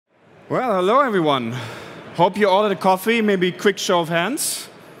Well, hello everyone. Hope you ordered a coffee, maybe quick show of hands.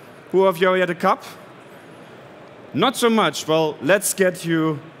 Who of you already had a cup? Not so much. Well, let's get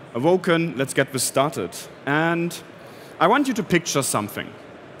you awoken, let's get this started. And I want you to picture something.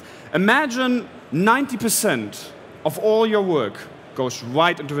 Imagine 90% of all your work goes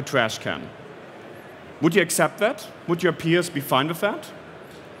right into the trash can. Would you accept that? Would your peers be fine with that?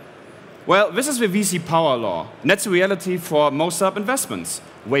 Well, this is the VC power law, and that's the reality for most startup investments.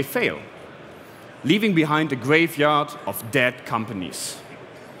 They fail, leaving behind a graveyard of dead companies.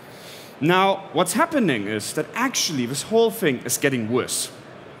 Now, what's happening is that actually this whole thing is getting worse.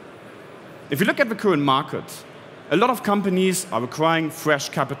 If you look at the current market, a lot of companies are requiring fresh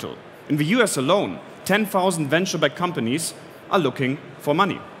capital. In the US alone, 10,000 venture-backed companies are looking for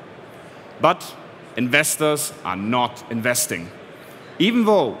money. But investors are not investing. Even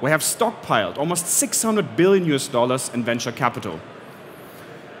though we have stockpiled almost $600 billion in venture capital,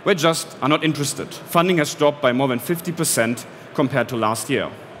 we just are not interested. Funding has dropped by more than 50% compared to last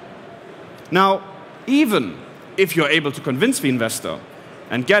year. Now, even if you're able to convince the investor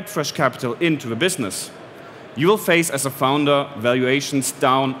and get fresh capital into the business, you will face, as a founder, valuations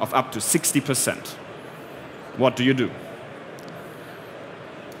down of up to 60%. What do you do?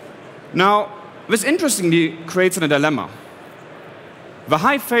 Now, this interestingly creates a dilemma. The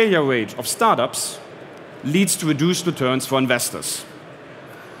high failure rate of startups leads to reduced returns for investors.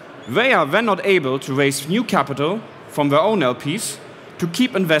 They are then not able to raise new capital from their own LPs to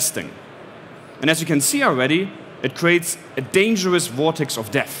keep investing. And as you can see already, it creates a dangerous vortex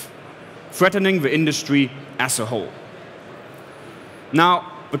of death, threatening the industry as a whole.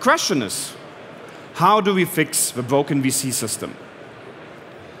 Now, the question is, how do we fix the broken VC system?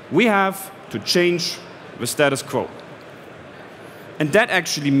 We have to change the status quo. And that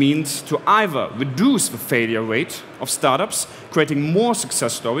actually means to either reduce the failure rate of startups, creating more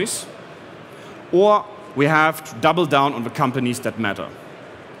success stories, or we have to double down on the companies that matter.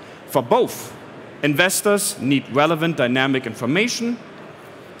 For both, investors need relevant dynamic information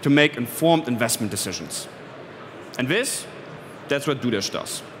to make informed investment decisions. And that's what DueDash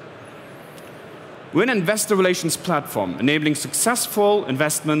does. We're an investor relations platform enabling successful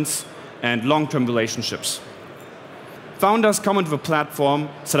investments and long-term relationships. Founders come onto the platform,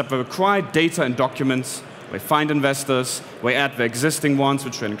 set up the required data and documents, they find investors, they add their existing ones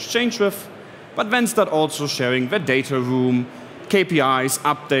which they can exchange with, but then start also sharing their data room, KPIs,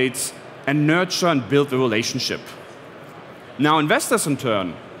 updates, and nurture and build the relationship. Now investors in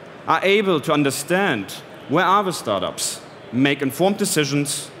turn are able to understand where are the startups, make informed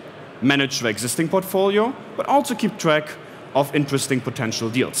decisions, manage their existing portfolio, but also keep track of interesting potential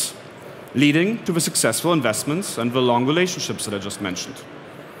deals, leading to the successful investments and the long relationships that I just mentioned.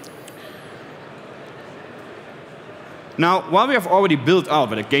 Now, while we have already built out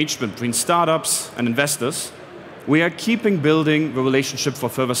the engagement between startups and investors, we are keeping building the relationship for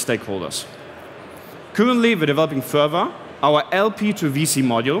further stakeholders. Currently, we're developing further our LP to VC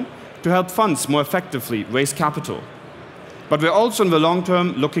module to help funds more effectively raise capital. But we're also in the long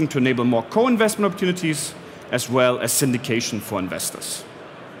term looking to enable more co-investment opportunities as well as syndication for investors.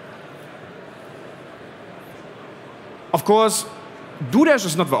 Of course, DueDash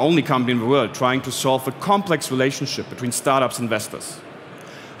is not the only company in the world trying to solve a complex relationship between startups and investors.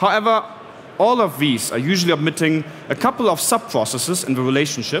 However, all of these are usually omitting a couple of sub-processes in the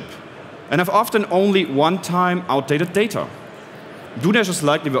relationship and have often only one-time outdated data. DueDash is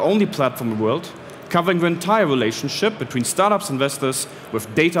likely the only platform in the world covering the entire relationship between startups and investors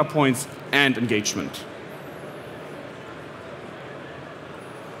with data points and engagement.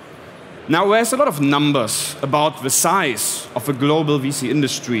 Now, there's a lot of numbers about the size of the global VC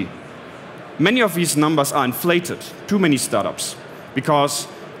industry. Many of these numbers are inflated, too many startups, because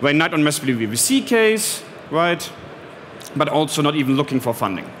they're not necessarily the VC case, right? But also not even looking for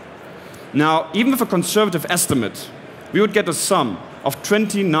funding. Now, even with a conservative estimate, we would get a sum of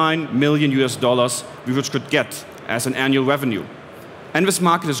 $29 million we could get as an annual revenue. And this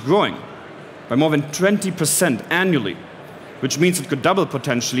market is growing by more than 20% annually, which means it could double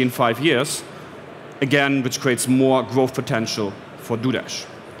potentially in 5 years, again, which creates more growth potential for DueDash.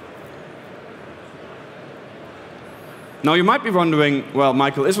 Now, you might be wondering, well,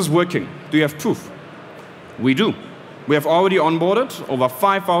 Michael, is this working? Do you have proof? We do. We have already onboarded over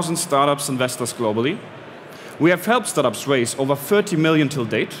 5,000 startups investors globally. We have helped startups raise over $30 million till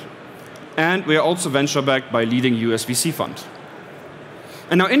date, and we are also venture-backed by a leading US VC fund.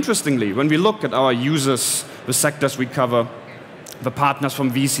 And now, interestingly, when we look at our users, the sectors we cover, the partners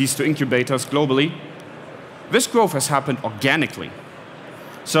from VCs to incubators globally, this growth has happened organically.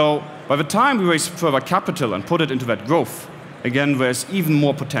 So by the time we raise further capital and put it into that growth, again, there's even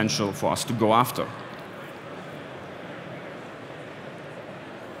more potential for us to go after.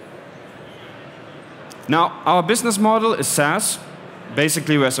 Now, our business model is SaaS.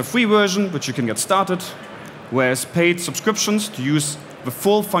 Basically, there's a free version, which you can get started, whereas paid subscriptions to use the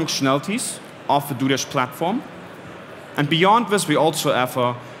full functionalities of the DueDash platform. And beyond this, we also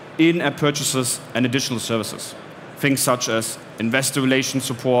offer in-app purchases and additional services. Things such as investor relations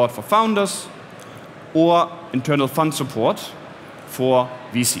support for founders or internal fund support for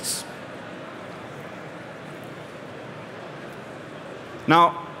VCs.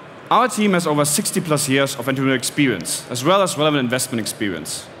 Now, our team has over 60+ years of entrepreneurial experience, as well as relevant investment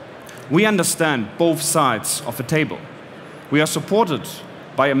experience. We understand both sides of the table. We are supported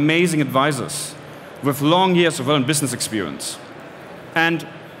by amazing advisors with long years of relevant business experience. And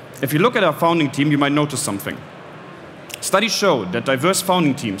if you look at our founding team, you might notice something. Studies show that diverse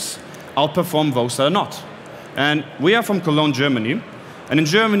founding teams outperform those that are not. And we are from Cologne, Germany. And in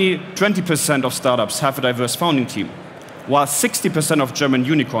Germany, 20% of startups have a diverse founding team, while 60% of German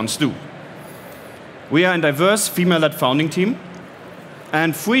unicorns do. We are a diverse female-led founding team,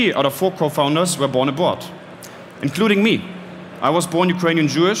 and 3 out of 4 co-founders were born abroad, including me. I was born Ukrainian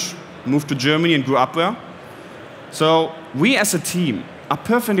Jewish, moved to Germany and grew up there. So we as a team are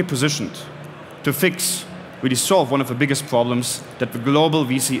perfectly positioned to really solve one of the biggest problems that the global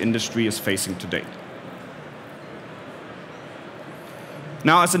VC industry is facing today.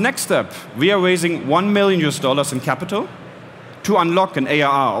 Now, as a next step, we are raising $1 million in capital to unlock an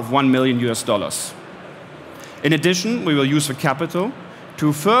ARR of $1 million. In addition, we will use the capital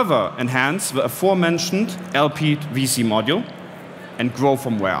to further enhance the aforementioned LP VC module and grow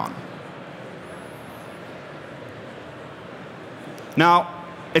from where on. Now,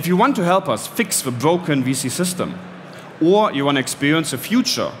 if you want to help us fix the broken VC system, or you want to experience the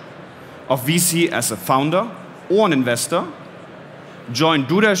future of VC as a founder or an investor, join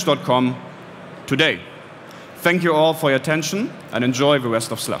DueDash.com today. Thank you all for your attention and enjoy the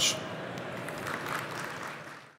rest of Slush.